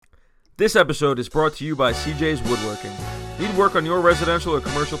This episode is brought to you by CJ's Woodworking. Need work on your residential or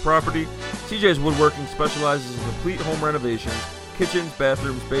commercial property? CJ's Woodworking specializes in complete home renovations, kitchens,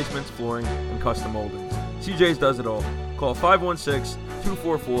 bathrooms, basements, flooring, and custom moldings. CJ's does it all. Call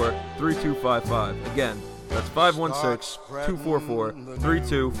 516-244-3255. Again, that's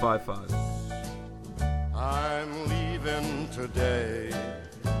 516-244-3255. I'm leaving today.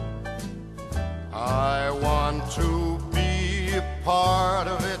 I want to be a part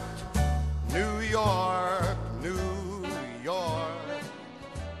of it. New York, New York.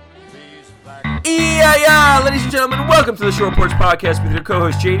 Yeah, ladies and gentlemen, welcome to the Short Porch Podcast with your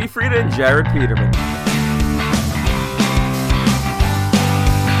co-hosts JD Frieda and Jared Peterman.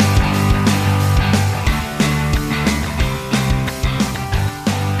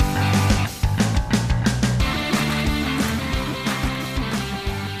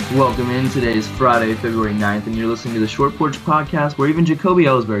 Welcome in. Today is Friday, February 9th, and you're listening to the Short Porch Podcast, where even Jacoby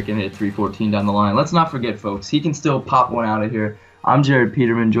Ellsberg can hit 314 down the line. Let's not forget, folks, he can still pop one out of here. I'm Jared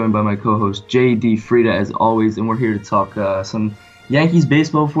Peterman, joined by my co-host J.D. Frieda, as always, and we're here to talk some Yankees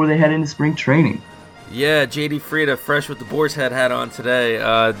baseball before they head into spring training. Yeah, J.D. Frieda, fresh with the Boar's Head hat on today.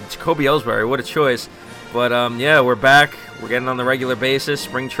 Jacoby Ellsbury, what a choice. But, yeah, we're back. We're getting on the regular basis.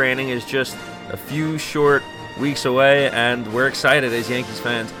 Spring training is just a few short weeks away, and we're excited as Yankees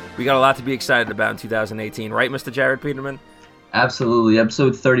fans. We got a lot to be excited about in 2018, right, Mr. Jared Peterman? Absolutely.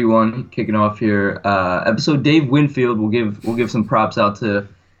 Episode 31 kicking off here. Episode Dave Winfield. We'll give some props out to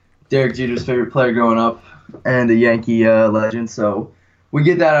Derek Jeter's favorite player growing up and a Yankee legend. So we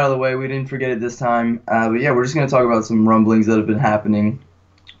get that out of the way. We didn't forget it this time. But yeah, we're just going to talk about some rumblings that have been happening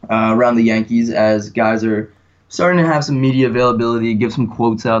around the Yankees as guys are starting to have some media availability, give some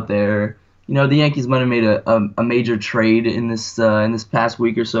quotes out there. You know, the Yankees might have made a major trade in this past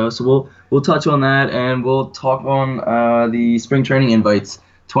week or so. So we'll touch on that, and we'll talk on the spring training invites.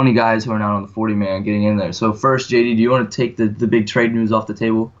 20 guys who are now on the 40-man getting in there. So first, JD, do you want to take the big trade news off the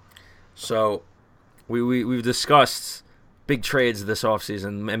table? So we've discussed big trades this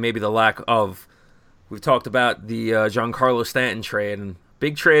offseason and maybe the lack of. We've talked about the Giancarlo Stanton trade, and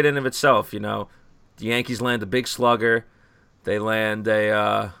big trade in of itself. You know, the Yankees land a big slugger. They land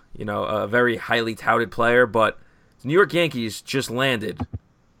a very highly touted player, but the New York Yankees just landed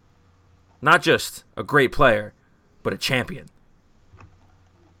not just a great player, but a champion.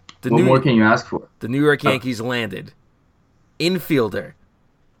 What more can you ask for? The New York Yankees landed infielder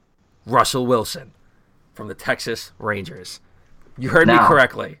Russell Wilson from the Texas Rangers. You heard me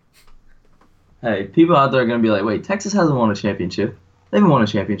correctly. Hey, people out there are going to be like, wait, Texas hasn't won a championship. They haven't won a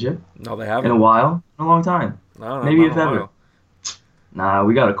championship. No, they haven't. In a while. In a long time. No, maybe if ever. Nah,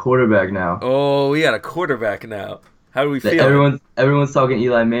 we got a quarterback now. Oh, we got a quarterback now. How do we feel? Everyone's talking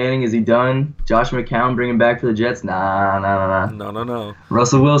Eli Manning. Is he done? Josh McCown bringing back for the Jets? Nah. No.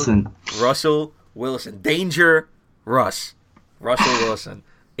 Russell Wilson. Danger Russell Wilson.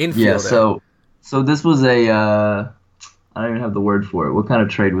 Infielder. Yeah, so this was a, I don't even have the word for it. What kind of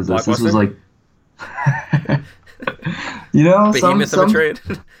trade was this? This was like, you know, behemoth of a trade.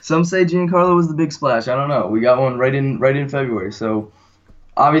 Some say Giancarlo was the big splash. I don't know. We got one right in February. So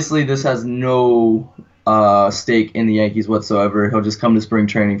obviously this has no stake in the Yankees whatsoever. He'll just come to spring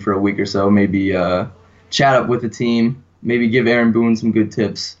training for a week or so, maybe chat up with the team, maybe give Aaron Boone some good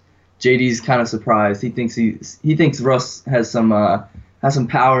tips. JD's kind of surprised. He thinks Russ has some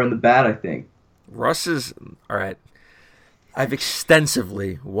power in the bat, I think. Russ is all right. I've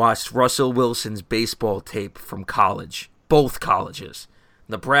extensively watched Russell Wilson's baseball tape from college, both colleges,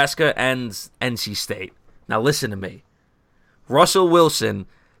 Nebraska and NC State. Now listen to me. Russell Wilson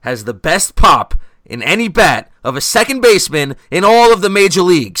has the best pop in any bat of a second baseman in all of the major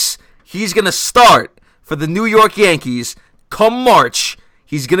leagues. He's going to start for the New York Yankees come March.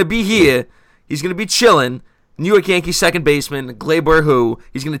 He's going to be here. He's going to be chilling. New York Yankees second baseman, Gleyber who?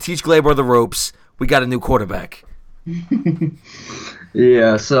 He's going to teach Gleyber the ropes. We got a new quarterback.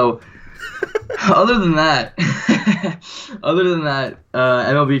 Yeah, so other than that,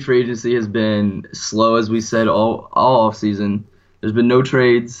 MLB free agency has been slow, as we said, all off season. There's been no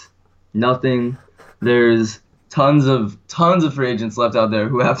trades, nothing. There's tons of free agents left out there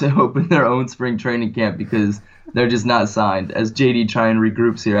who have to open their own spring training camp because they're just not signed. As JD trying to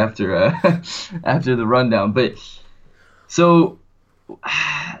regroups here after the rundown, but so.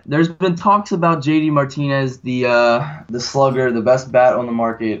 There's been talks about JD Martinez, the slugger, the best bat on the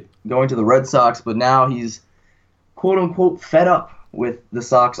market, going to the Red Sox, but now he's quote-unquote fed up with the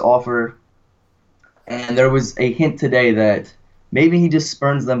Sox offer. And there was a hint today that maybe he just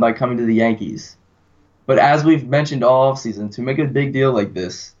spurns them by coming to the Yankees. But as we've mentioned all offseason, to make a big deal like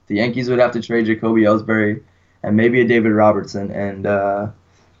this, the Yankees would have to trade Jacoby Ellsbury and maybe a David Robertson. And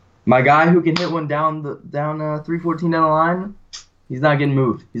My guy who can hit one down 314 down the line, he's not getting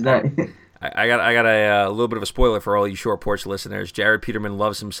moved. He's not. I got a little bit of a spoiler for all you Short Porch listeners. Jared Peterman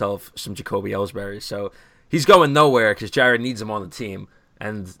loves himself some Jacoby Ellsbury, so he's going nowhere because Jared needs him on the team,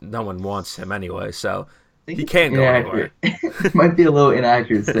 and no one wants him anyway, so he can't go anywhere. Might be a little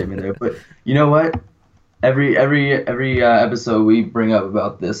inaccurate statement there, but you know what? Every episode we bring up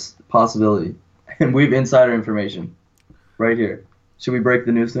about this possibility, and we've insider information right here. Should we break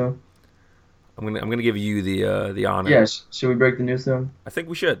the news to him? I'm gonna give you the honor. Yeah, should we break the news to him? I think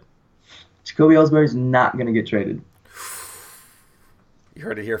we should. Jacoby Ellsbury's not gonna get traded. You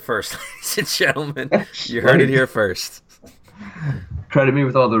heard it here first, ladies and gentlemen. You heard it here first. Credit me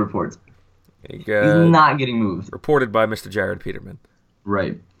with all the reports. He's not getting moved. Reported by Mr. Jared Peterman.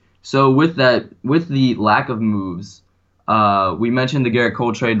 Right. So with the lack of moves, we mentioned the Garrett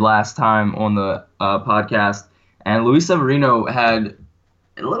Cole trade last time on the podcast, and Luis Severino had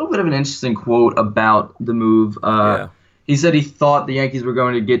a little bit of an interesting quote about the move. He said he thought the Yankees were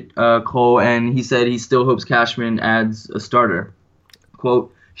going to get Cole, and he said he still hopes Cashman adds a starter.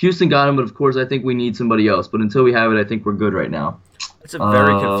 Quote, Houston got him, but of course I think we need somebody else. But until we have it, I think we're good right now. It's a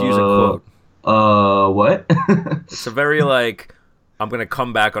very confusing quote. What? It's a very, I'm going to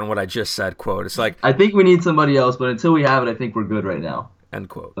come back on what I just said quote. It's like, I think we need somebody else, but until we have it, I think we're good right now. End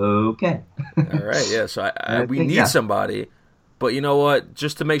quote. Okay. All right, yeah. So we need somebody, but you know what?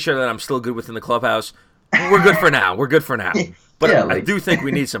 Just to make sure that I'm still good within the clubhouse, we're good for now. We're good for now. But yeah, I do think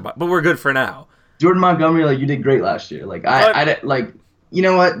we need somebody, but we're good for now. Jordan Montgomery, you did great last year. You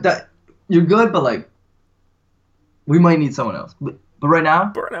know what? You're good, but we might need someone else. But right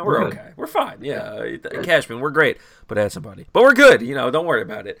now, we're okay. We're fine. Yeah, Cashman, we're great, but add somebody. But we're good. Don't worry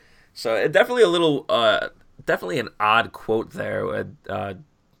about it. So definitely definitely an odd quote there.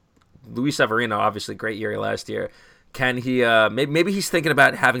 Luis Severino, obviously great year last year. Can he? Maybe he's thinking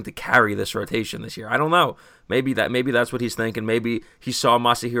about having to carry this rotation this year. I don't know. Maybe that's what he's thinking. Maybe he saw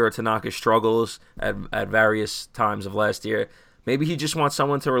Masahiro Tanaka's struggles at various times of last year. Maybe he just wants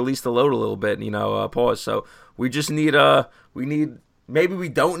someone to release the load a little bit. Pause. So we just need Maybe we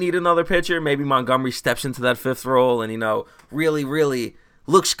don't need another pitcher. Maybe Montgomery steps into that fifth role and really, really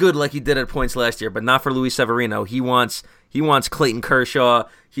looks good like he did at points last year, but not for Luis Severino. He wants Clayton Kershaw.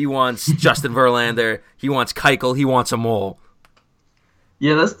 He wants Justin Verlander. He wants Keuchel. He wants them all.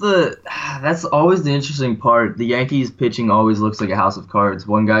 Yeah, that's always the interesting part. The Yankees pitching always looks like a house of cards.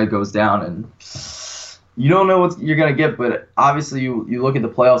 One guy goes down and you don't know what you're gonna get. But obviously, you look at the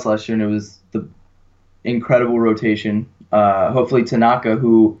playoffs last year and it was the incredible rotation. Hopefully Tanaka,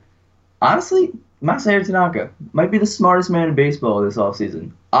 who honestly, Masahiro Tanaka might be the smartest man in baseball this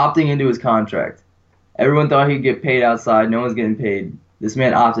offseason, opting into his contract. Everyone thought he'd get paid outside. No one's getting paid. This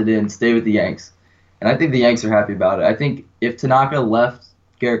man opted in, stay with the Yanks. And I think the Yanks are happy about it. I think if Tanaka left,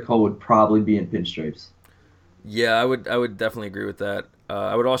 Garrett Cole would probably be in pinch stripes. Yeah, I would definitely agree with that.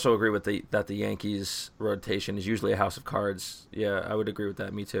 I would also agree with that the Yankees rotation is usually a house of cards. Yeah, I would agree with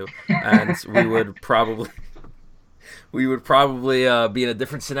that. Me too. And we would probably be in a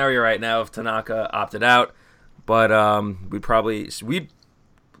different scenario right now if Tanaka opted out. But no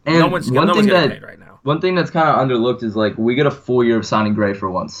one's getting paid right now. One thing that's kind of underlooked is we get a full year of signing Gray for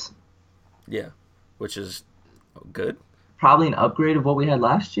once. Yeah, which is good. Probably an upgrade of what we had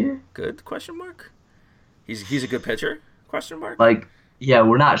last year. Good? Question mark. He's a good pitcher? Question mark. Yeah,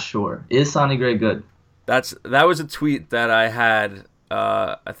 we're not sure. Is Sonny Gray good? That was a tweet that I had.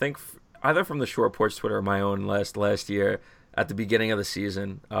 I think either from the Short Porch Twitter or my own last year at the beginning of the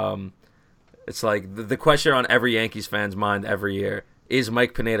season. It's the question on every Yankees fan's mind every year: is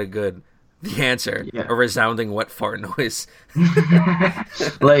Mike Pineda good? The answer: a resounding wet fart noise.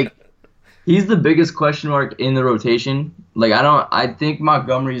 He's the biggest question mark in the rotation. I think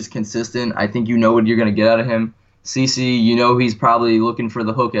Montgomery is consistent. I think you know what you're going to get out of him. CC, he's probably looking for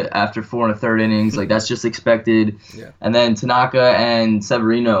the hook after 4 1/3 innings. That's just expected. Yeah. And then Tanaka and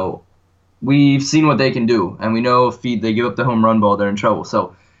Severino, we've seen what they can do. And we know if they give up the home run ball, they're in trouble.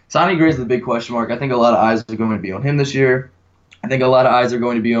 So Sonny Gray is the big question mark. I think a lot of eyes are going to be on him this year. I think a lot of eyes are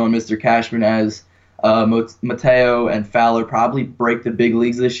going to be on Mr. Cashman as Mateo and Fowler probably break the big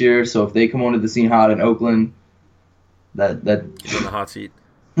leagues this year. So if they come onto the scene hot in Oakland, that he's in the hot seat.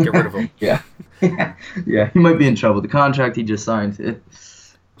 Get rid of him. Yeah. Yeah, he might be in trouble. The contract he just signed.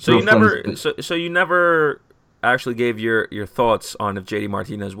 So you never actually gave your thoughts on if JD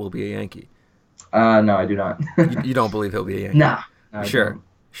Martinez will be a Yankee. No, I do not. You don't believe he'll be a Yankee? Nah. Sure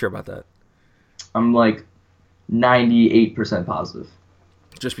about that. I'm 98% positive.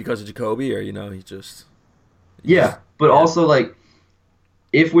 Just because of Jacoby, or he just. Yeah, but also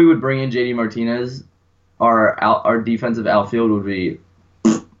if we would bring in JD Martinez, our defensive outfield would be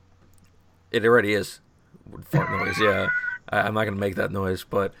It already is. Fart noise, yeah. I'm not gonna make that noise,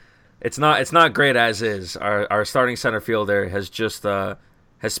 but it's not great as is. Our starting center fielder has just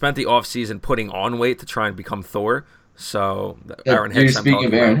has spent the offseason putting on weight to try and become Thor. So Aaron Hicks. You're speaking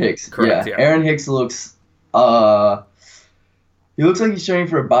of Aaron Hicks. Correct. Yeah. Aaron Hicks looks he looks like he's training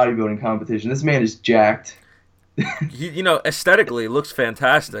for a bodybuilding competition. This man is jacked. He, aesthetically looks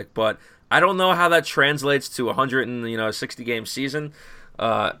fantastic, but I don't know how that translates to a 160 game season.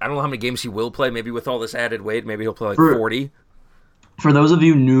 I don't know how many games he will play. Maybe with all this added weight, maybe he'll play like 40. For those of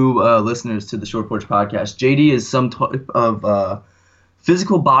you new listeners to the Short Porch Podcast, JD is some type of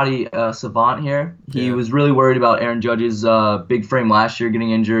physical body savant here. He was really worried about Aaron Judge's big frame last year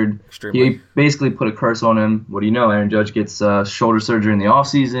getting injured. Extremely. He basically put a curse on him. What do you know? Aaron Judge gets shoulder surgery in the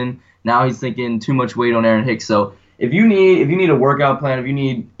offseason. Now he's thinking too much weight on Aaron Hicks. So if you need a workout plan, if you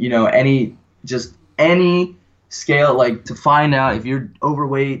need any scale like to find out if you're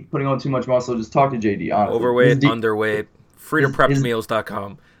overweight, putting on too much muscle, just talk to JD. Honestly. Overweight, underweight,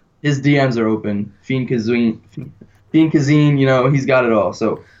 freedompreppedmeals.com. His DMs are open. Fiend Kazeen, he's got it all.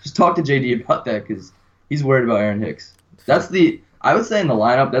 So just talk to JD about that because he's worried about Aaron Hicks. I would say in the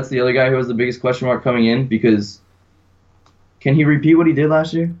lineup, that's the other guy who has the biggest question mark coming in because can he repeat what he did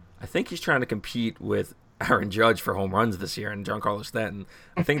last year? I think he's trying to compete with Aaron Judge for home runs this year and Giancarlo Stanton.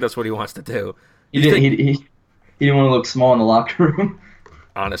 I think that's what he wants to do. He didn't want to look small in the locker room.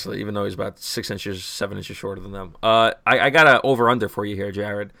 Honestly, even though he's about 6 inches, 7 inches shorter than them. I got an over-under for you here,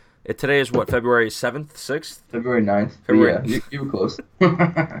 Jared. Today is what, February 7th, 6th? February 9th. Yeah, you were close.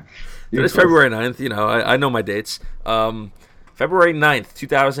 It's February 9th. I know my dates. February 9th,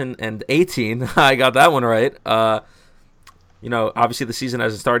 2018. I got that one right. Obviously the season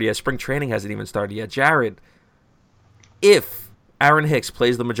hasn't started yet. Spring training hasn't even started yet. Jared, if Aaron Hicks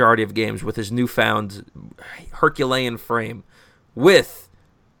plays the majority of games with his newfound Herculean frame, with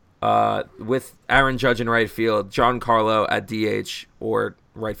Aaron Judge in right field, Giancarlo at DH or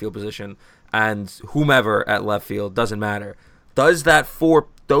right field position, and whomever at left field, doesn't matter. Does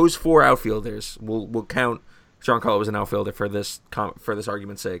those four outfielders, we'll count Giancarlo as an outfielder for this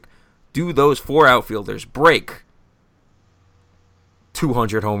argument's sake, do those four outfielders break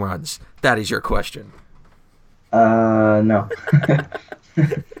 200 home runs? That is your question. No.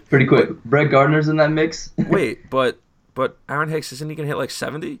 Pretty quick. Brett Gardner's in that mix. Wait, but Aaron Hicks, isn't he gonna hit like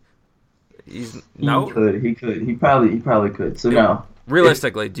 70? He could. He probably could. So no.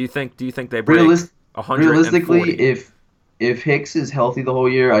 Realistically, do you think they break 140? Realistically, if Hicks is healthy the whole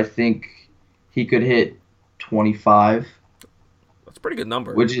year, I think he could hit 25. That's a pretty good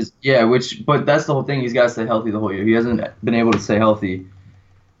number. But that's the whole thing. He's got to stay healthy the whole year. He hasn't been able to stay healthy.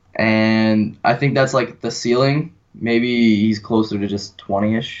 And I think that's like the ceiling. Maybe he's closer to just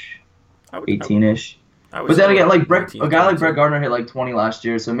 20-ish, 18-ish. But then again, like a guy like Brett Gardner hit like 20 last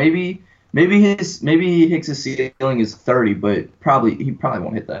year, so maybe Hicks' ceiling is 30, but he probably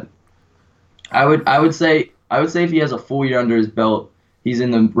won't hit that. I would say if he has a full year under his belt, he's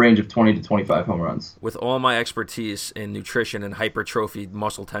in the range of 20 to 25 home runs. With all my expertise in nutrition and hypertrophy,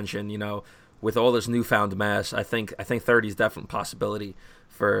 muscle tension, with all this newfound mass, I think 30 is definitely a possibility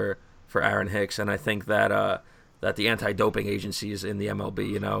for Aaron Hicks, and I think that the anti-doping agencies in the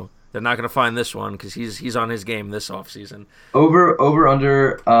MLB, they're not going to find this one because he's on his game this offseason. Over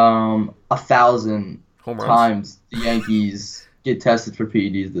under 1,000 times the Yankees get tested for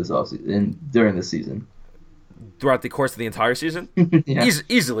PEDs this offseason during this season. Throughout the course of the entire season? Yeah.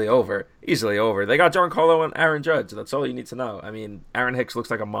 Easily over. They got Giancarlo and Aaron Judge. That's all you need to know. I mean, Aaron Hicks looks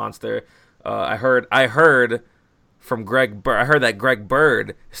like a monster. I heard from Greg Bird. I heard that Greg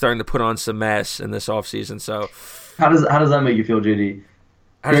Bird is starting to put on some mass in this offseason. So how does that make you feel, JD?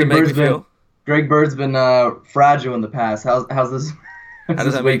 How does it make me feel? Greg Bird's been fragile in the past. How's this? How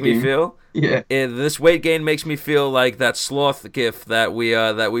does that make me feel? Yeah. This weight gain makes me feel like that sloth gif that we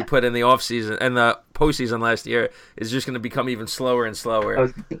put in the offseason and the postseason last year is just going to become even slower and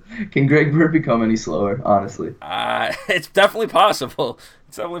slower. Can Greg Bird become any slower, honestly? It's definitely possible.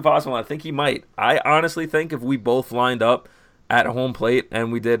 I think he might. I honestly think if we both lined up at home plate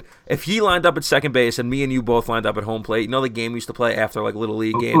and if he lined up at second base and me and you both lined up at home plate, the game we used to play after like little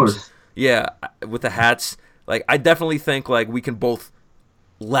league games? Course. Yeah, with the hats. Like I definitely think like we can both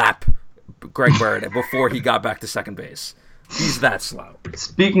lap Greg Bird before he got back to second base. He's that slow.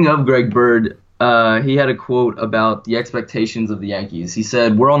 Speaking of Greg Bird, he had a quote about the expectations of the Yankees. He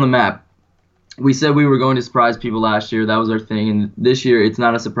said, "We're on the map. We said we were going to surprise people last year. That was our thing. And this year, it's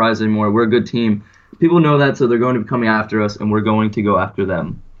not a surprise anymore. We're a good team. People know that, so they're going to be coming after us, and we're going to go after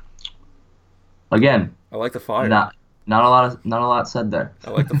them." Again, I like the fire. Not a lot said there. I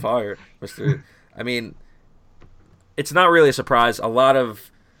like the fire, Mr. I mean, it's not really a surprise.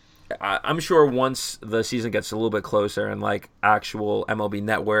 I'm sure once the season gets a little bit closer and like actual MLB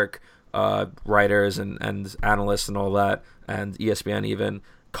Network writers and analysts and all that, and ESPN even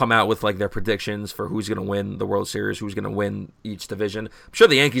come out with like their predictions for who's going to win the World Series, who's going to win each division. I'm sure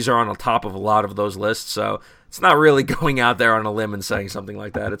the Yankees are on the top of a lot of those lists, so it's not really going out there on a limb and saying something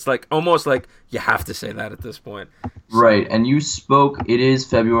like that. It's like almost like you have to say that at this point. So, Right, and you spoke. It is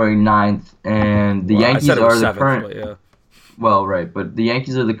February 9th, and the well, Yankees I said it was are the 7th, current. but yeah. Well, right, but the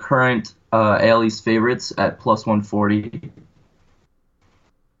Yankees are the current AL East favorites at plus 140,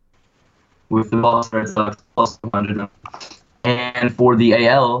 with the Boston Red Sox plus 100. And for the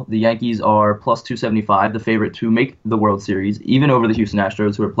AL, the Yankees are plus 275, the favorite to make the World Series, even over the Houston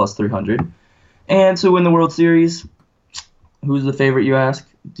Astros, who are plus 300. And to win the World Series, who's the favorite, you ask?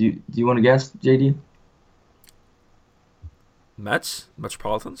 Do you want to guess, JD?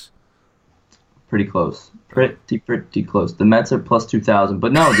 Metropolitans? Pretty close. Pretty close. The Mets are plus 2,000.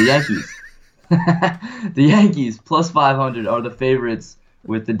 But no, the Yankees. The Yankees, plus 500, are the favorites,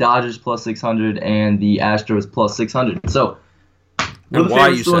 with the Dodgers plus 600 and the Astros plus 600. So, we're the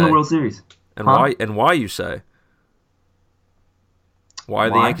favorites to win the World Series. And why you say? Why are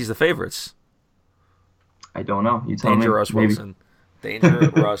the Yankees the favorites? I don't know. You tell me. Danger Russ Wilson.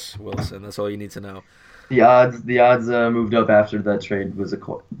 Danger Russ Wilson. That's all you need to know. The odds moved up after that trade was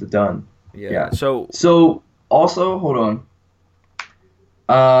done. Yeah. So also, hold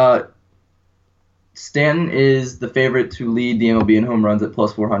on. Stanton is the favorite to lead the MLB in home runs at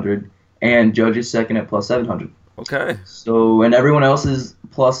plus 400, and Judge is second at plus 700. Okay. So, and everyone else is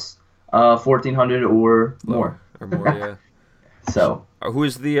plus 1,400 or more. Or more, yeah. So. Who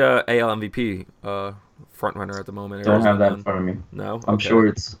is the AL MVP front runner at the moment? Don't have that in front of me. No. Okay. I'm sure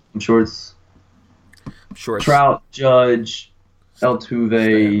it's Trout, Judge,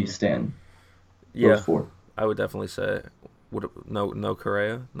 Altuve, Stanton. Yeah. Those four. I would definitely say no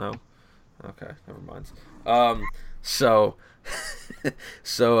Correa? No. Okay, never mind. So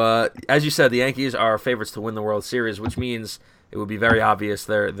as you said, the Yankees are favorites to win the World Series, which means it would be very obvious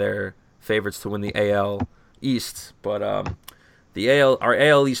they're favorites to win the AL East. But our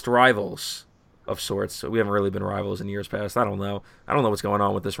AL East rivals of sorts. We haven't really been rivals in years past. I don't know what's going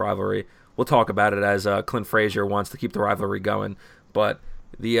on with this rivalry. We'll talk about it as Clint Frazier wants to keep the rivalry going. But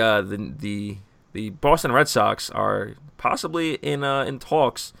the Boston Red Sox are possibly in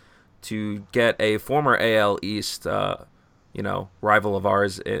talks to get a former AL East, rival of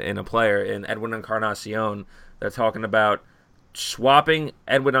ours in a player, in Edwin Encarnacion. They're talking about swapping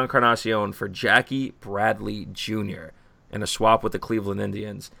Edwin Encarnacion for Jackie Bradley Jr. in a swap with the Cleveland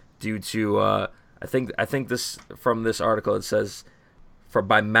Indians due to, I think this from this article it says,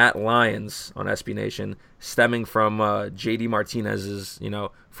 by Matt Lyons on SB Nation, stemming from JD Martinez's,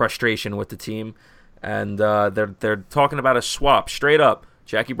 frustration with the team, and they're talking about a swap straight up.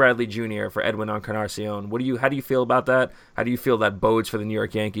 Jackie Bradley Jr. for Edwin Encarnacion. How do you feel about that? How do you feel that bodes for the New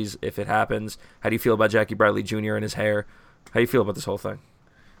York Yankees if it happens? How do you feel about Jackie Bradley Jr. and his hair? How do you feel about this whole thing?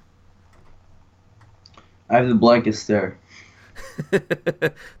 I have the blankest stare.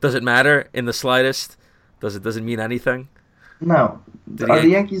 Does it matter in the slightest? Does it mean anything? No. Are the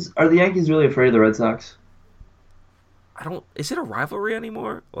Yankees really afraid of the Red Sox? Is it a rivalry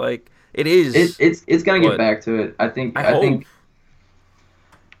anymore? Like it is. It's gonna get back to it. I think.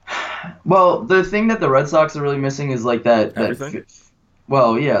 Well, the thing that the Red Sox are really missing is like that. Everything?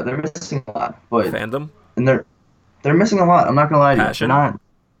 Well, yeah, they're missing a lot, but fandom, and they're missing a lot. I'm not gonna lie to you. Passion? They're not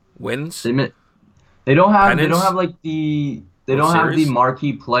wins. They don't have Pennants? they don't have the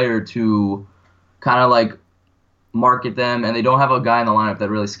marquee player to kind of like market them, and they don't have a guy in the lineup that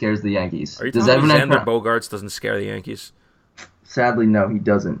really scares the Yankees. Are you telling me Xander Bogaerts doesn't scare the Yankees? Sadly, no, he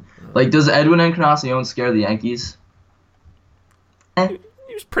doesn't. Like, does Edwin Encarnacion scare the Yankees? He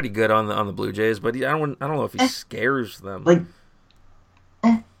was pretty good on the Blue Jays, but I don't know if he scares them. Like,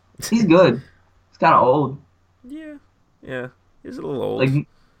 he's good. He's kind of old. Yeah, he's a little old. Like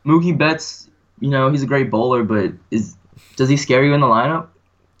Mookie Betts, he's a great bowler, but does he scare you in the lineup?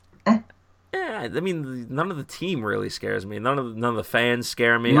 Yeah, I mean, none of the team really scares me. None of the fans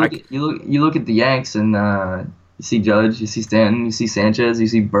scare me. You look at the Yanks, and you see Judge, you see Stanton, you see Sanchez, you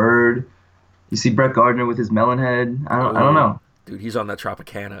see Bird, you see Brett Gardner with his melon head. I don't know. Dude, he's on that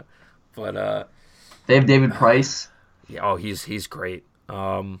Tropicana, but they have David Price. Yeah, he's great.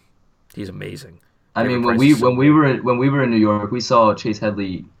 He's amazing. I mean, when we were in New York, we saw Chase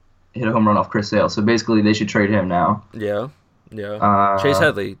Headley hit a home run off Chris Sale. So basically, they should trade him now. Yeah. Chase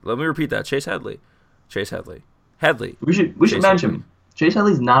Headley. Let me repeat that. Chase Headley. Headley. We should mention him. Chase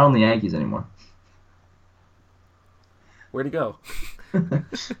Headley's not on the Yankees anymore. Where'd he go?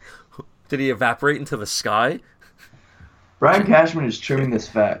 Did he evaporate into the sky? Brian Cashman is trimming this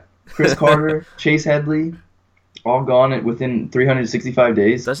fat. Chris Carter, Chase Headley, all gone within 365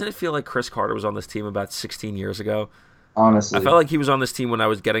 days. Doesn't it feel like Chris Carter was on this team about 16 years ago? I Honestly, felt like he was on this team when I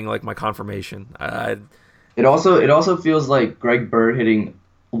was getting like my confirmation. it also feels like Greg Bird hitting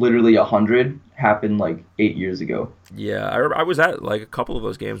literally 100 happened like 8 years ago. Yeah, I was at like a couple of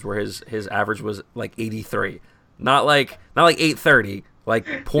those games where his average was like 83, not like 830, like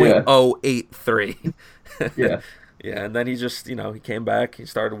Yeah. .083. Yeah. Yeah, and then he just, he came back. He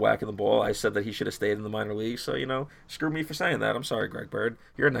started whacking the ball. I said that he should have stayed in the minor leagues. So, screw me for saying that. I'm sorry, Greg Bird.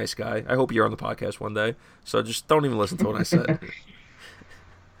 You're a nice guy. I hope you're on the podcast one day. So just don't even listen to what I said.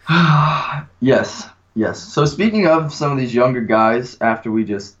 Yes, yes. So speaking of some of these younger guys, after we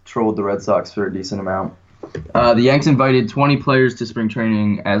just trolled the Red Sox for a decent amount, the Yanks invited 20 players to spring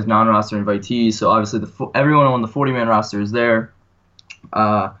training as non-roster invitees. So obviously, everyone on the 40-man roster is there.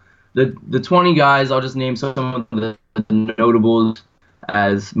 The 20 guys, I'll just name some of the notables,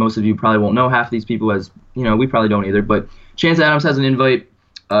 as most of you probably won't know half of these people, as we probably don't either. But Chance Adams has an invite.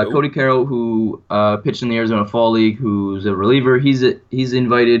 Cody Carroll, who pitched in the Arizona Fall League, who's a reliever, he's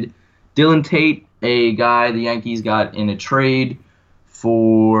invited. Dylan Tate, a guy the Yankees got in a trade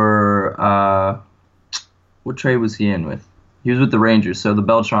for what trade was he in with? He was with the Rangers, so the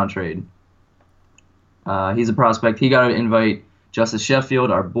Beltran trade. He's a prospect. He got an invite. Justice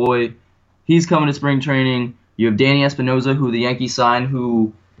Sheffield, our boy, he's coming to spring training. You have Danny Espinosa, who the Yankees signed,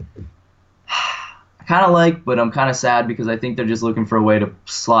 who I kind of like, but I'm kind of sad because I think they're just looking for a way to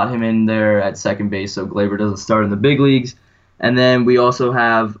slot him in there at second base so Gleyber doesn't start in the big leagues. And then we also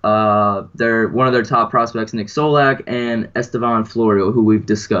have one of their top prospects, Nick Solak, and Estevan Florial, who we've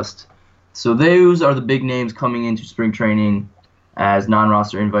discussed. So those are the big names coming into spring training as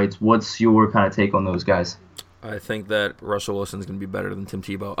non-roster invites. What's your kind of take on those guys? I think that Russell Wilson's going to be better than Tim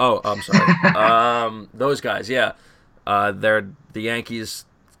Tebow. Oh, I'm sorry. Those guys, yeah. They're the Yankees.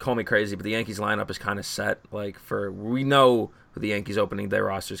 Call me crazy, but the Yankees lineup is kind of set. We know who the Yankees opening day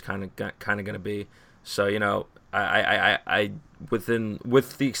roster is kind of going to be. So I with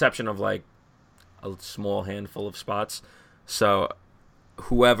the exception of like a small handful of spots. So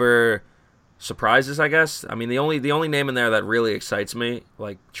whoever surprises, I guess. I mean, the only name in there that really excites me,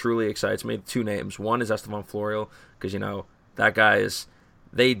 like truly excites me, two names. One is Estevan Florial, because that guy is.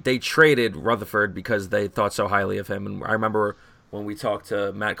 They traded Rutherford because they thought so highly of him, and I remember when we talked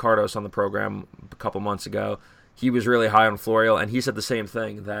to Matt Cardos on the program a couple months ago, he was really high on Florial, and he said the same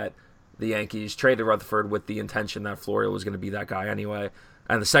thing, that the Yankees traded Rutherford with the intention that Florial was going to be that guy anyway.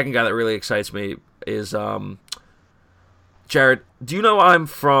 And the second guy that really excites me is Jared. Do you know I'm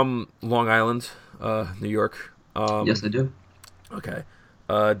from Long Island, New York? Yes, I do. Okay.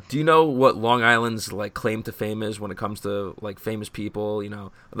 Do you know what Long Island's claim to fame is when it comes to famous people?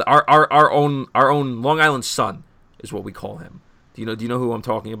 Our own Long Island Sun is what we call him. Do you know who I'm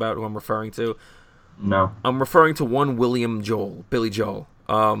talking about? Who I'm referring to? No. I'm referring to one William Joel, Billy Joel.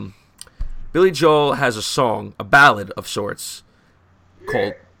 Billy Joel has a song, a ballad of sorts,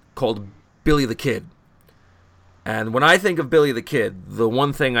 called Billy the Kid. And when I think of Billy the Kid, the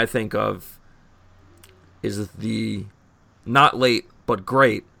one thing I think of is the not late but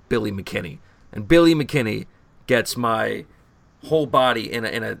great Billy McKinney. And Billy McKinney gets my whole body in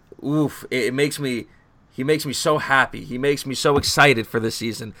a oof. He makes me so happy. He makes me so excited for this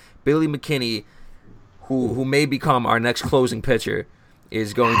season. Billy McKinney, who may become our next closing pitcher,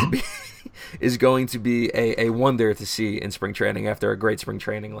 is going to be a wonder to see in spring training after a great spring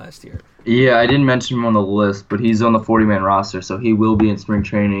training last year. Yeah, I didn't mention him on the list, but he's on the 40-man roster, so he will be in spring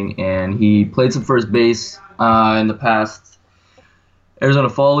training, and he played some first base in the past Arizona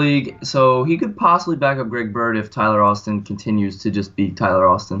Fall League, so he could possibly back up Greg Bird if Tyler Austin continues to just be Tyler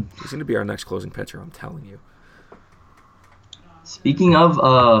Austin. He's going to be our next closing pitcher, I'm telling you. Speaking of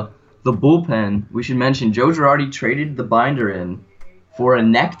the bullpen, we should mention Joe Girardi traded the binder in for a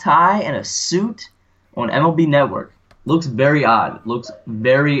necktie and a suit on MLB Network. Looks very odd. Looks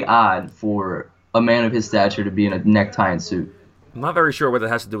very odd for a man of his stature to be in a necktie and suit. I'm not very sure what that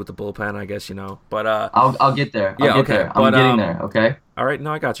has to do with the bullpen, I guess, but I'll get there. I'll get there. I'm getting there, okay? All right,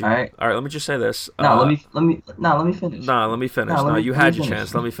 no, I got you. All right, let me just say this. Let me finish. Let me finish. You had your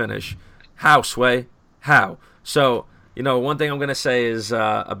chance. Let me finish. How, Sway? How? So, one thing I'm going to say is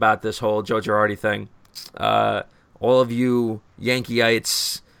about this whole Joe Girardi thing. All of you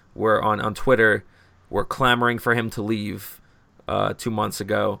Yankeeites were on Twitter were clamoring for him to leave 2 months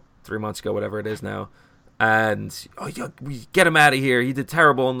ago, 3 months ago, whatever it is now. And we get him out of here. He did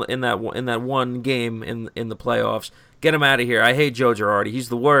terrible in that one game in the playoffs. Get him out of here. I hate Joe Girardi. He's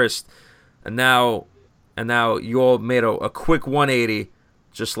the worst. And now you all made a quick 180,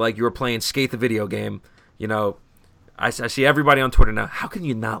 just like you were playing Skate the video game. I see everybody on Twitter now. How can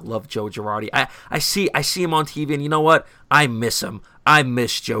you not love Joe Girardi? I see him on TV, and you know what? I miss him. I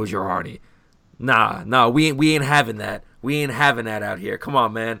miss Joe Girardi. Nah, we ain't having that. We ain't having that out here. Come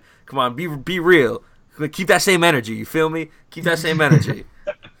on, man. Come on, be real. Keep that same energy. You feel me? Keep that same energy.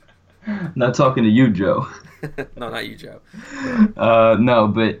 Not talking to you, Joe. No, not you, Joe. No,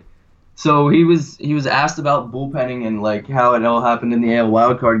 but so he was asked about bullpenning and like how it all happened in the AL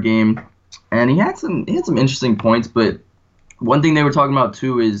wildcard game, and he had some interesting points. But one thing they were talking about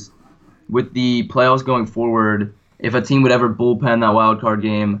too is with the playoffs going forward, if a team would ever bullpen that wildcard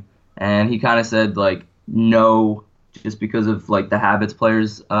game, and he kind of said like no, just because of like the habits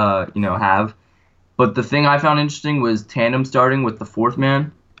players have. But the thing I found interesting was tandem starting with the fourth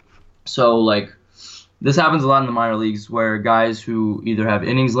man. So like. This happens a lot in the minor leagues where guys who either have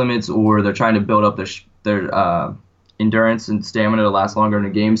innings limits or they're trying to build up their endurance and stamina to last longer in a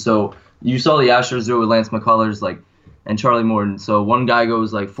game. So you saw the Astros do it with Lance McCullers and Charlie Morton. So one guy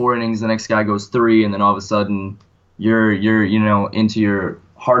goes like 4 innings, the next guy goes 3, and then all of a sudden you're into your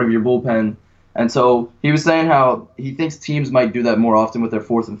heart of your bullpen. And so he was saying how he thinks teams might do that more often with their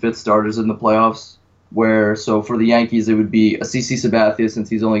 4th and 5th starters in the playoffs. So for the Yankees it would be a CC Sabathia since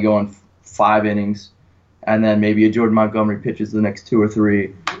he's only going 5 innings. And then maybe a Jordan Montgomery pitches the next 2 or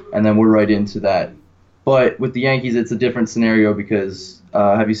 3, and then we're right into that. But with the Yankees, it's a different scenario because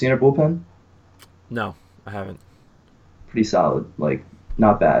have you seen our bullpen? No, I haven't. Pretty solid. Like,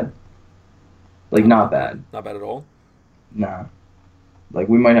 not bad. Like, not bad. Not bad at all? Nah. Like,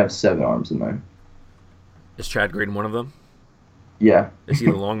 we might have 7 arms in there. Is Chad Green one of them? Yeah. Is he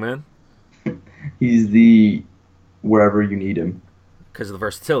the long man? He's the wherever you need him. Because of the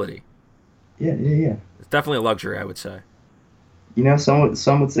versatility. Yeah. It's definitely a luxury, I would say. Some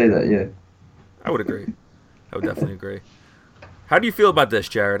would say that, yeah. I would agree. I would definitely agree. How do you feel about this,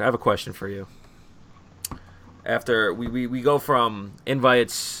 Jared? I have a question for you. After we go from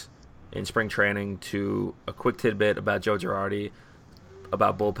invites in spring training to a quick tidbit about Joe Girardi,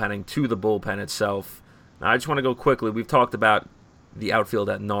 about bullpenning, to the bullpen itself. Now, I just want to go quickly. We've talked about the outfield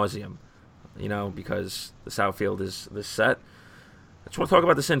ad nauseum, because this outfield is this set. I just want to talk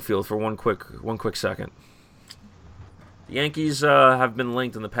about this infield for one quick second. The Yankees have been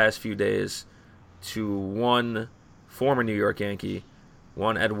linked in the past few days to one former New York Yankee,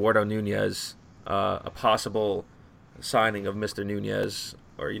 one Eduardo Nunez, a possible signing of Mr. Nunez,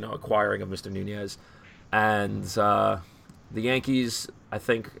 or acquiring of Mr. Nunez, and the Yankees, I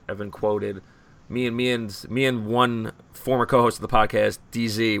think, have been quoted. Me and one former co-host of the podcast,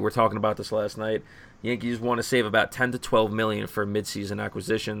 DZ, were talking about this last night. Yankees want to save about $10 to $12 million for midseason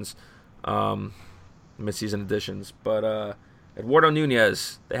acquisitions, midseason additions. But Eduardo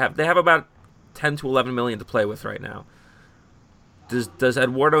Nunez, they have about $10 to $11 million to play with right now. Does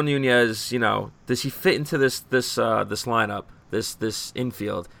Eduardo Nunez, does he fit into this lineup, this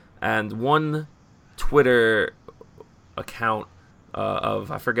infield? And one Twitter account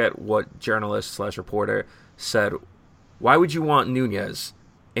of, I forget what journalist / reporter said, why would you want Nunez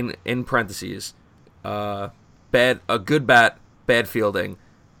in parentheses? A good bat, bad fielding,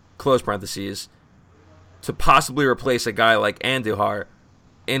 close parentheses, to possibly replace a guy like Andujar,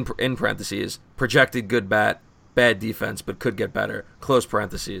 in parentheses, projected good bat, bad defense, but could get better, close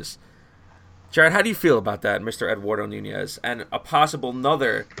parentheses. Jared, how do you feel about that, Mr. Eduardo Nunez, and a possible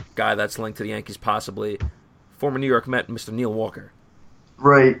another guy that's linked to the Yankees, possibly former New York Met, Mr. Neil Walker?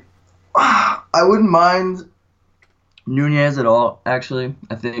 Right. I wouldn't mind Nunez at all, actually.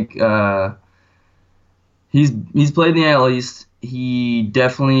 I think he's played in the AL East. He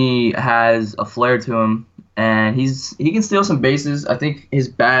definitely has a flair to him, and he can steal some bases. I think his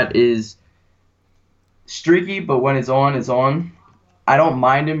bat is streaky, but when it's on, it's on. I don't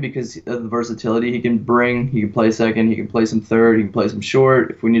mind him because of the versatility he can bring. He can play second, he can play some third, he can play some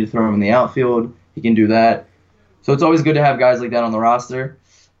short. If we need to throw him in the outfield, he can do that. So it's always good to have guys like that on the roster.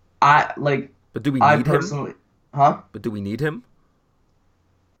 But do we need him? Huh? But do we need him?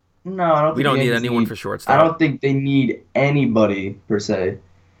 No, I don't. We don't need anyone for shortstop. I don't think they need anybody per se,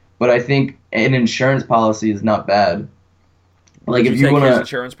 but I think an insurance policy is not bad. Like, if you want his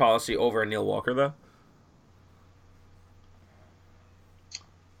insurance policy over Neil Walker, though,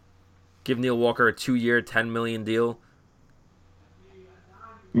 give Neil Walker a 2-year, $10 million deal.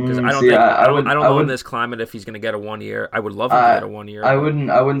 Because I don't know in this climate if he's going to get a 1 year. I would love him to get a 1 year. I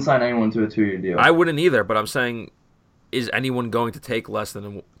wouldn't sign anyone to a 2-year deal. I wouldn't either, but I'm saying, is anyone going to take less than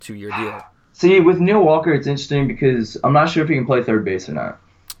a 2-year deal? See, with Neil Walker, it's interesting because I'm not sure if he can play third base or not.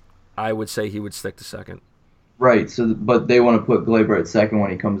 I would say he would stick to second. Right. So, but they want to put Gleyber at second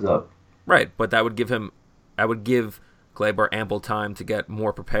when he comes up. Right, but that would give Gleyber ample time to get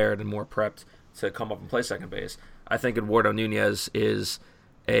more prepared and more prepped to come up and play second base. I think Eduardo Nunez is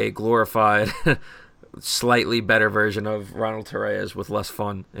a glorified, slightly better version of Ronald Torreyes with less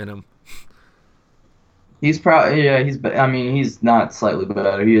fun in him. He's probably I mean, he's not slightly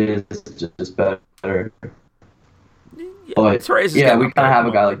better. He is just better. Yeah, But Torreyes is yeah, getting we up kind there. of have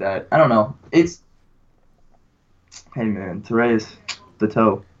a guy like that. I don't know. Hey man, Torres, the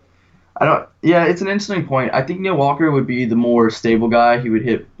toe. I don't. Yeah, it's an interesting point. I think Neil Walker would be the more stable guy. He would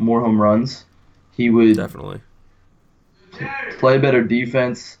hit more home runs. He would Definitely. play better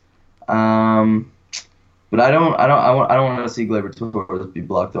defense. But I don't want to see Gleyber Torres be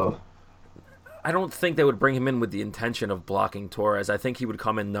blocked off. I don't think they would bring him in with the intention of blocking Torres. I think he would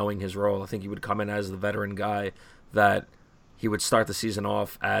come in knowing his role. I think he would come in as the veteran guy that he would start the season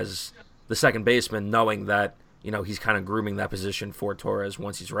off as the second baseman, knowing that, he's kind of grooming that position for Torres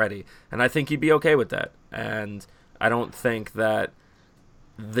once he's ready. And I think he'd be okay with that. And I don't think that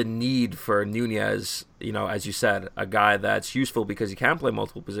the need for Nunez, as you said, a guy that's useful because he can play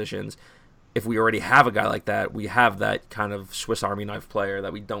multiple positions. If we already have a guy like that, we have that kind of Swiss Army knife player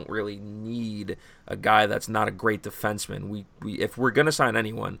that we don't really need a guy that's not a great defenseman. We if we're going to sign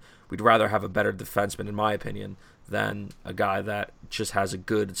anyone, we'd rather have a better defenseman, in my opinion, than a guy that just has a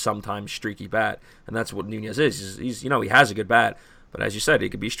good, sometimes streaky bat. And that's what Nunez is. He's he has a good bat, but as you said, he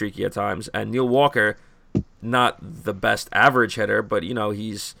could be streaky at times. And Neil Walker, not the best average hitter, but he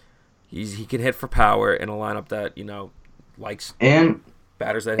can hit for power in a lineup that likes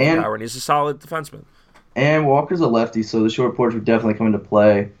batters that hit power, and he's a solid defenseman. And Walker's a lefty, so the short porch would definitely come into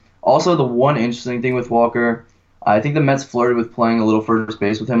play. Also, the one interesting thing with Walker, I think the Mets flirted with playing a little first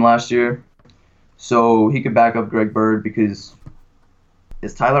base with him last year, so he could back up Greg Bird, because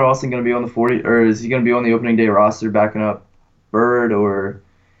is Tyler Austin going to be on the 40, or is he going to be on the opening day roster backing up Bird, or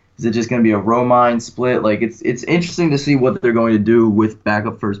is it just going to be a Romine split? Like, it's interesting to see what they're going to do with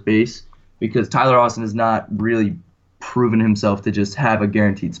backup first base, because Tyler Austin has not really proven himself to just have a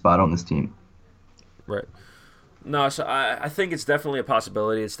guaranteed spot on this team. Right. No, so I think it's definitely a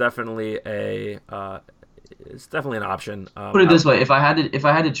possibility. It's definitely an option. Put it this way: if I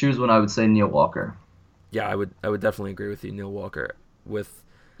had to choose one, I would say Neil Walker. Yeah, I would definitely agree with you, Neil Walker.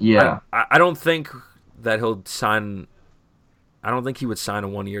 I don't think that he'll sign. I don't think he would sign a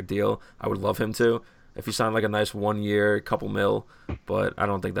 1-year deal. I would love him to if he signed like a nice 1 year, couple mil, but I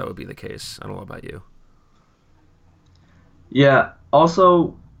don't think that would be the case. I don't know about you. Yeah.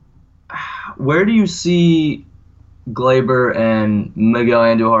 Also, where do you see Gleyber and Miguel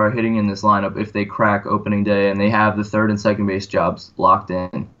Andujar hitting in this lineup if they crack opening day and they have the third and second base jobs locked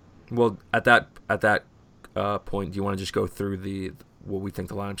in? Well, at that point, do you want to just go through what we think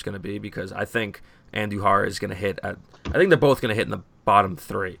the lineup's going to be? Because I think Andujar is going to hit I think they're both going to hit in the bottom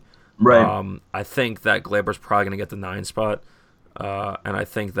three. Right. I think that Glaber's probably going to get the 9 spot, and I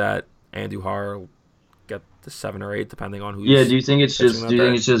think that Andujar will get the 7 or 8, depending on who's. Yeah. Do you think it's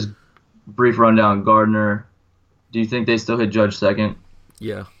just brief rundown? Gardner. Do you think they still hit Judge second?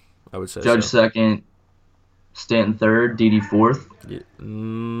 Yeah, I would say Judge so. second, Stanton third, Didi fourth. Yeah.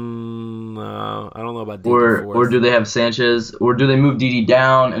 No, I don't know about Didi Or fourth. do they have Sanchez? Or do they move Didi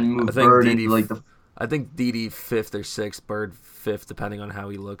down and move Bird into like the? I think Didi 5th or 6th, Bird 5th, depending on how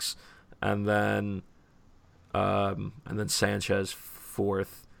he looks, and then Sanchez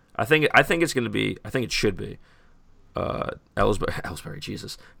 4th. I think it's going to be. I think it should be. Ellsbury,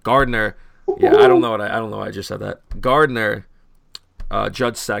 Jesus, Gardner. Yeah, I don't know why I just said that. Gardner,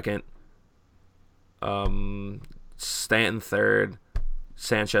 Judge second, Stanton third,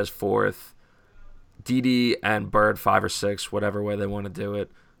 Sanchez 4th, Didi and Bird 5 or 6, whatever way they want to do it.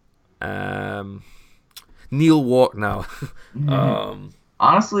 Neil Walker. No.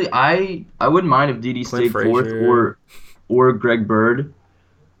 Honestly, I wouldn't mind if Didi stayed fourth or Greg Bird.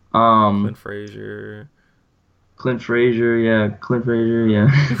 Clint Frazier. Clint Frazier, yeah.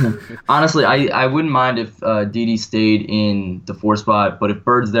 Honestly, I wouldn't mind if Didi stayed in the 4 spot, but if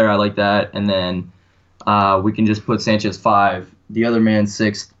Bird's there, I like that. And then we can just put Sanchez 5, the other man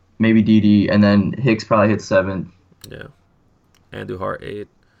 6th, maybe Didi, and then Hicks probably hit 7th. Yeah. Andujar 8,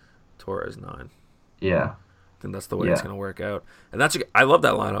 Torres 9. Yeah. I think that's the way it's going to work out. And I love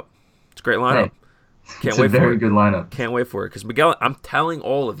that lineup. It's a great lineup. Hey, it's a very good lineup. Can't wait for it. Because Miguel, I'm telling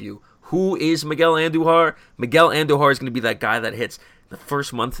all of you, who is Miguel Andujar? Miguel Andujar is going to be that guy that hits the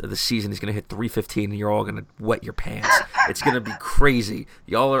first month of the season. He's going to hit 315, and you're all going to wet your pants. It's going to be crazy.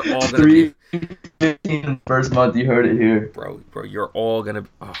 Y'all are all going to be 315 first month. You heard it here, bro. You're all going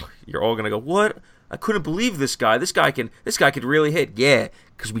to go, what? I couldn't believe this guy. This guy could really hit. Yeah,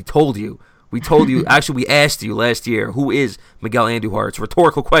 because we told you. Actually, we asked you last year, who is Miguel Andujar? It's a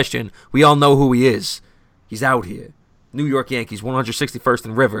rhetorical question. We all know who he is. He's out here. New York Yankees, 161st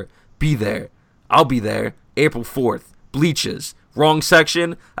and River. Be there. I'll be there. April 4th. Bleachers. Wrong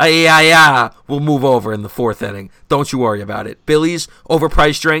section? Yeah. We'll move over in the 4th inning. Don't you worry about it. Billy's,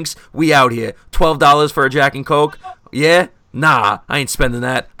 overpriced drinks, we out here. $12 for a Jack and Coke? Yeah? Nah, I ain't spending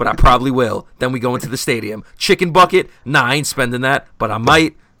that, but I probably will. Then we go into the stadium. Chicken bucket? Nah, I ain't spending that, but I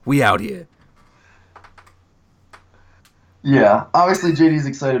might. We out here. Yeah, obviously JD's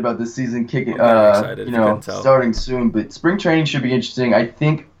excited about this season kicking, excited, starting soon. But spring training should be interesting. I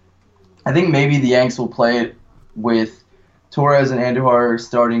think maybe the Yanks will play it with Torres and Andujar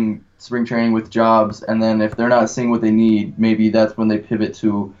starting spring training with jobs, and then if they're not seeing what they need, maybe that's when they pivot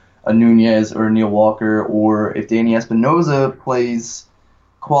to a Nunez or a Neil Walker, or if Danny Espinosa plays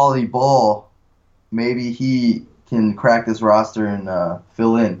quality ball, maybe he can crack this roster and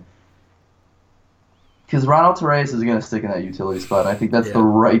fill in. Because Ronald Torres is going to stick in that utility spot. I think that's the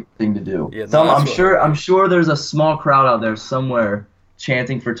right thing to do. Yeah, no, I'm sure there's a small crowd out there somewhere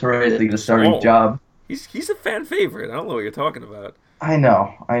chanting for Torres to get a starting job. He's a fan favorite. I don't know what you're talking about. I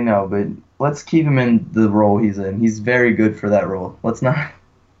know, but let's keep him in the role he's in. He's very good for that role. Let's not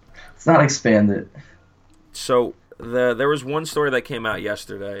expand it. So there was one story that came out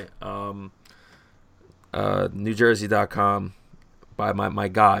yesterday. NewJersey.com by my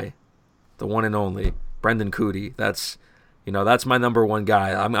guy, the one and only Brendan Cootie. That's my number one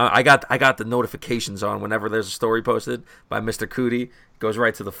guy. I got the notifications on whenever there's a story posted by Mr. Cootie. It goes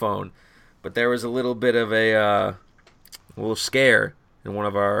right to the phone. But there was a little bit of a little scare in one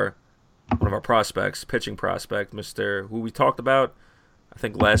of our prospects, pitching prospect, who we talked about, I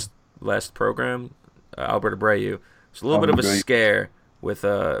think last program, Albert Abreu. It's a little bit of a scare with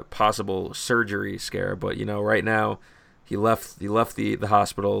a possible surgery scare, but right now he left the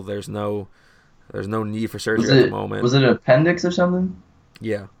hospital. There's no need for surgery at the moment. Was it an appendix or something?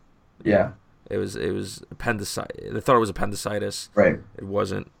 Yeah. It was appendicitis. They thought it was appendicitis. Right. It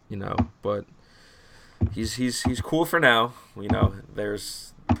wasn't, but he's cool for now. There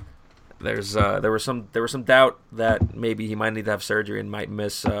was some doubt that maybe he might need to have surgery and might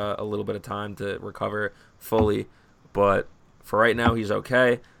miss a little bit of time to recover fully, but for right now he's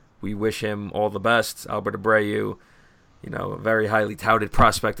okay. We wish him all the best. Albert Abreu, a very highly touted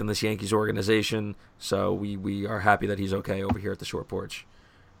prospect in this Yankees organization, so we are happy that he's okay over here at the Short Porch.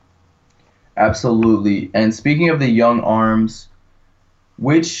 Absolutely. And speaking of the young arms,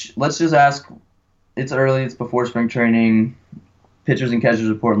 let's just ask, it's early, it's before spring training, pitchers and catchers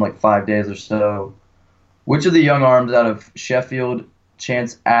report in like 5 days or so. Which of the young arms out of Sheffield,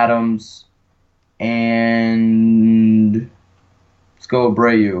 Chance Adams, and let's go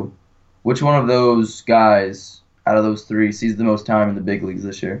Abreu, which one of those guys out of those three sees the most time in the big leagues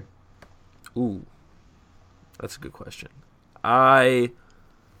this year? Ooh, that's a good question.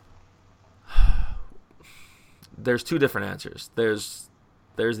 There's two different answers. There's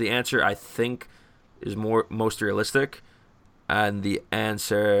the answer I think is most realistic, and the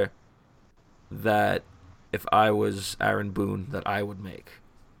answer that if I was Aaron Boone that I would make.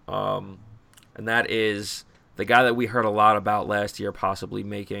 And that is the guy that we heard a lot about last year possibly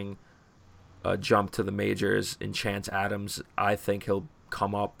making a jump to the majors in Chance Adams. I think he'll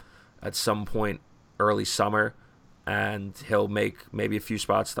come up at some point early summer, and he'll make maybe a few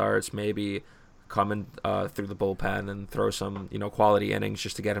spot starts, maybe coming through the bullpen and throw some quality innings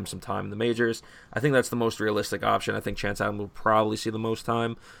just to get him some time in the majors. I think that's the most realistic option. I think Chance Adams will probably see the most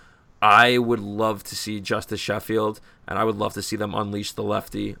time. I would love to see Justice Sheffield, and I would love to see them unleash the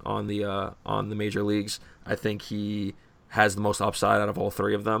lefty on the major leagues. I think he has the most upside out of all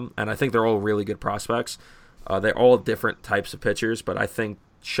three of them, and I think they're all really good prospects. They're all different types of pitchers, but I think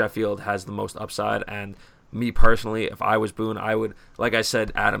Sheffield has the most upside, and me personally, if I was Boone, I would, like I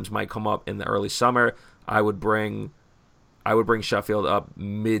said, Adams might come up in the early summer. I would bring Sheffield up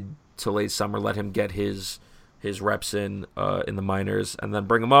mid to late summer, let him get his reps in the minors, and then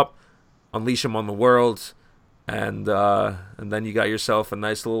bring him up, unleash him on the world, and then you got yourself a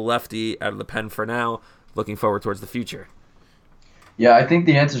nice little lefty out of the pen for now. Looking forward towards the future. Yeah, I think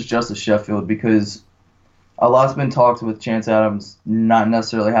the answer is Justice Sheffield, because a lot's been talked with Chance Adams not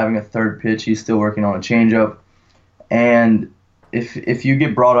necessarily having a third pitch. He's still working on a changeup. And if you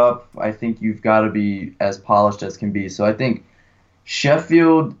get brought up, I think you've got to be as polished as can be. So I think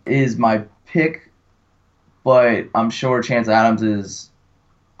Sheffield is my pick, but I'm sure Chance Adams is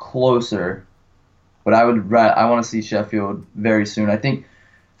closer. But I want to see Sheffield very soon. I think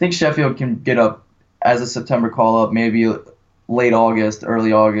Sheffield can get up as a September call-up, maybe late August,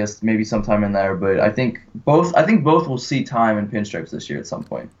 early August, maybe sometime in there. But I think both will see time in pinstripes this year at some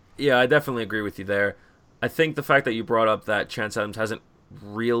point. Yeah, I definitely agree with you there. I think the fact that you brought up that Chance Adams hasn't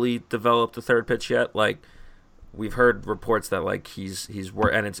really developed a third pitch yet, like we've heard reports that like he's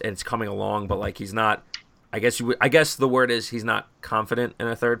and it's coming along, but like he's not I guess the word is he's not confident in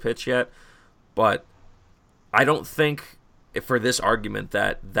a third pitch yet, but I don't think for this argument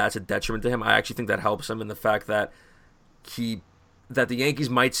that that's a detriment to him. I actually think that helps him in the fact that that the Yankees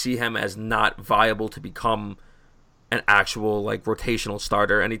might see him as not viable to become an actual like rotational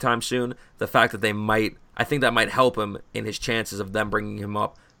starter anytime soon. The fact that I think that might help him in his chances of them bringing him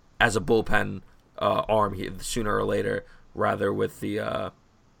up as a bullpen arm sooner or later, rather with the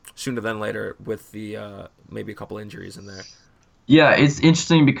sooner than later with the maybe a couple injuries in there. Yeah, it's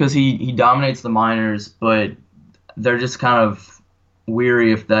interesting because he dominates the minors, but they're just kind of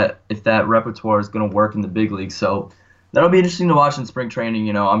weary if that repertoire is going to work in the big league. So that'll be interesting to watch in spring training.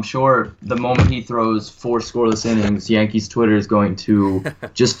 You know, I'm sure the moment he throws 4 scoreless innings, Yankees Twitter is going to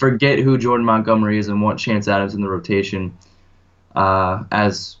just forget who Jordan Montgomery is and want Chance Adams in the rotation,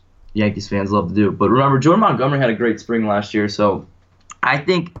 as Yankees fans love to do. But remember, Jordan Montgomery had a great spring last year, so I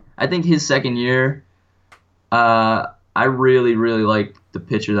think his second year, I really, really like the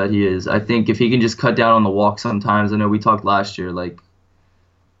pitcher that he is. I think if he can just cut down on the walk sometimes, I know we talked last year, like,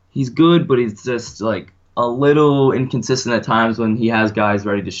 he's good, but he's just, like, a little inconsistent at times when he has guys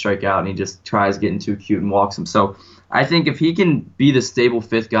ready to strike out and he just tries getting too cute and walks them. So I think if he can be the stable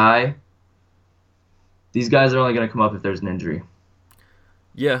 5th guy, these guys are only going to come up if there's an injury.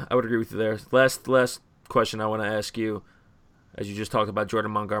 Yeah, I would agree with you there. Last question I want to ask you, as you just talked about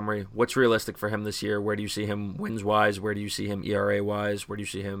Jordan Montgomery, what's realistic for him this year? Where do you see him wins-wise? Where do you see him ERA-wise? Where do you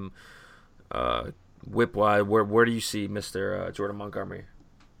see him whip-wise? Where do you see Mr. Jordan Montgomery?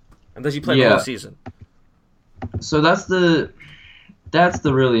 And does he play the whole season? So that's the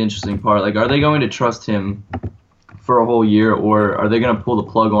really interesting part. Like, are they going to trust him for a whole year, or are they going to pull the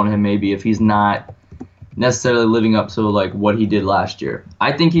plug on him maybe if he's not necessarily living up to like what he did last year?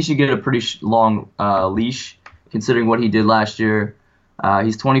 I think he should get a pretty long leash, considering what he did last year.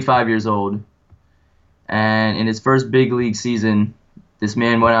 He's 25 years old, and in his first big league season, this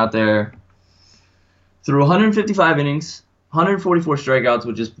man went out there, threw 155 innings, 144 strikeouts,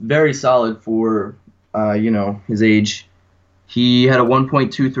 which is very solid for his age. He had a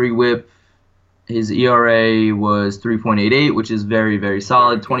 1.23 whip. His ERA was 3.88, which is very, very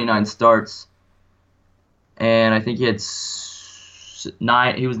solid. 29 starts, and I think he had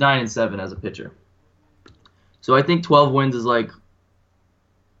 9. He was 9-7 as a pitcher. So I think 12 wins is like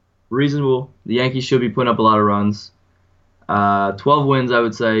reasonable. The Yankees should be putting up a lot of runs. 12 wins, I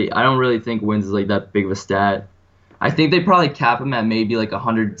would say. I don't really think wins is like that big of a stat. I think they probably cap him at maybe like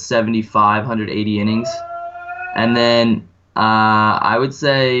 175, 180 innings. And then I would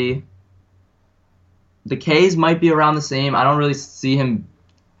say the Ks might be around the same. I don't really see him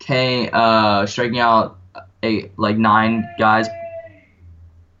striking out 9 guys.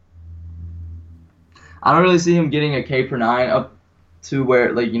 I don't really see him getting a K per 9 up to where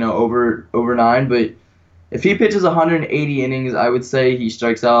over 9. But if he pitches 180 innings, I would say he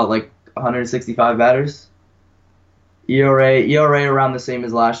strikes out like 165 batters. ERA around the same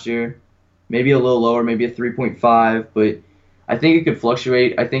as last year, maybe a little lower, maybe a 3.5, but I think it could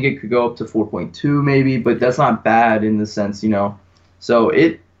fluctuate. I think it could go up to 4.2 maybe, but that's not bad in the sense, So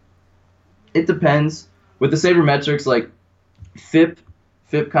it depends. With the sabermetrics, like FIP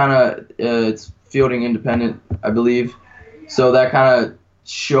kind of it's fielding independent, I believe. So that kind of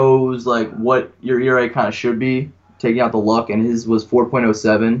shows like what your ERA kind of should be, taking out the luck, and his was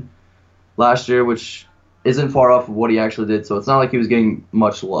 4.07 last year, which isn't far off of what he actually did, so it's not like he was getting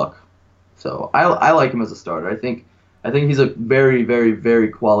much luck. So I like him as a starter. I think he's a very, very, very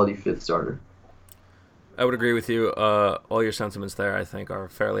quality 5th starter. I would agree with you. All your sentiments there, I think, are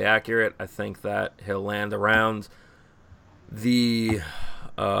fairly accurate. I think that he'll land around the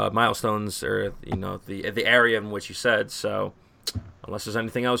milestones or the area in which you said. So unless there's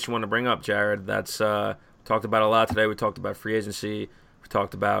anything else you want to bring up, Jared, that's talked about a lot today. We talked about free agency. We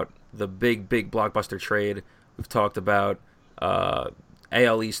talked about the big blockbuster trade. We've talked about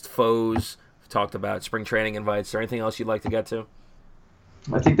AL East foes. We've talked about spring training invites. Is there anything else you'd like to get to?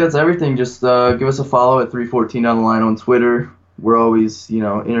 I think that's everything. Just give us a follow at 314 on the line on Twitter. We're always,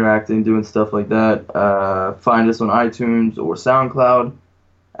 interacting, doing stuff like that. Find us on iTunes or SoundCloud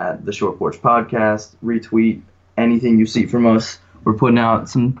at the Short Porch Podcast. Retweet anything you see from us. We're putting out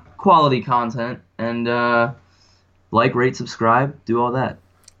some quality content, and like, rate, subscribe, do all that.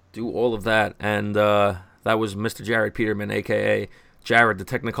 Do all of that, and that was Mr. Jared Peterman, a.k.a. Jared the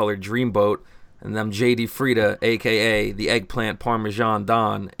Technicolor Dreamboat, and them J.D. Frida, a.k.a. the Eggplant Parmesan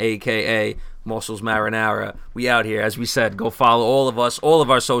Don, a.k.a. Muscles Marinara. We out here. As we said, go follow all of us, all of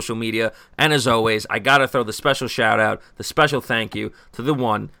our social media, and as always, I gotta throw the special shout-out, the special thank you to the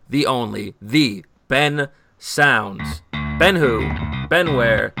one, the only, the Ben Sounds. Ben who? Ben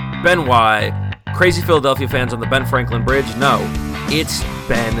where? Ben why? Crazy Philadelphia fans on the Ben Franklin Bridge, no, it's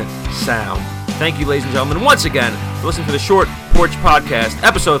Ben Sound. Thank you, ladies and gentlemen, once again for listening to the Short Porch Podcast,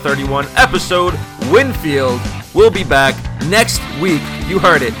 episode 31, episode Winfield. We'll be back next week. You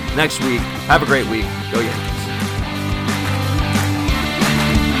heard it, next week. Have a great week. Go Yankees.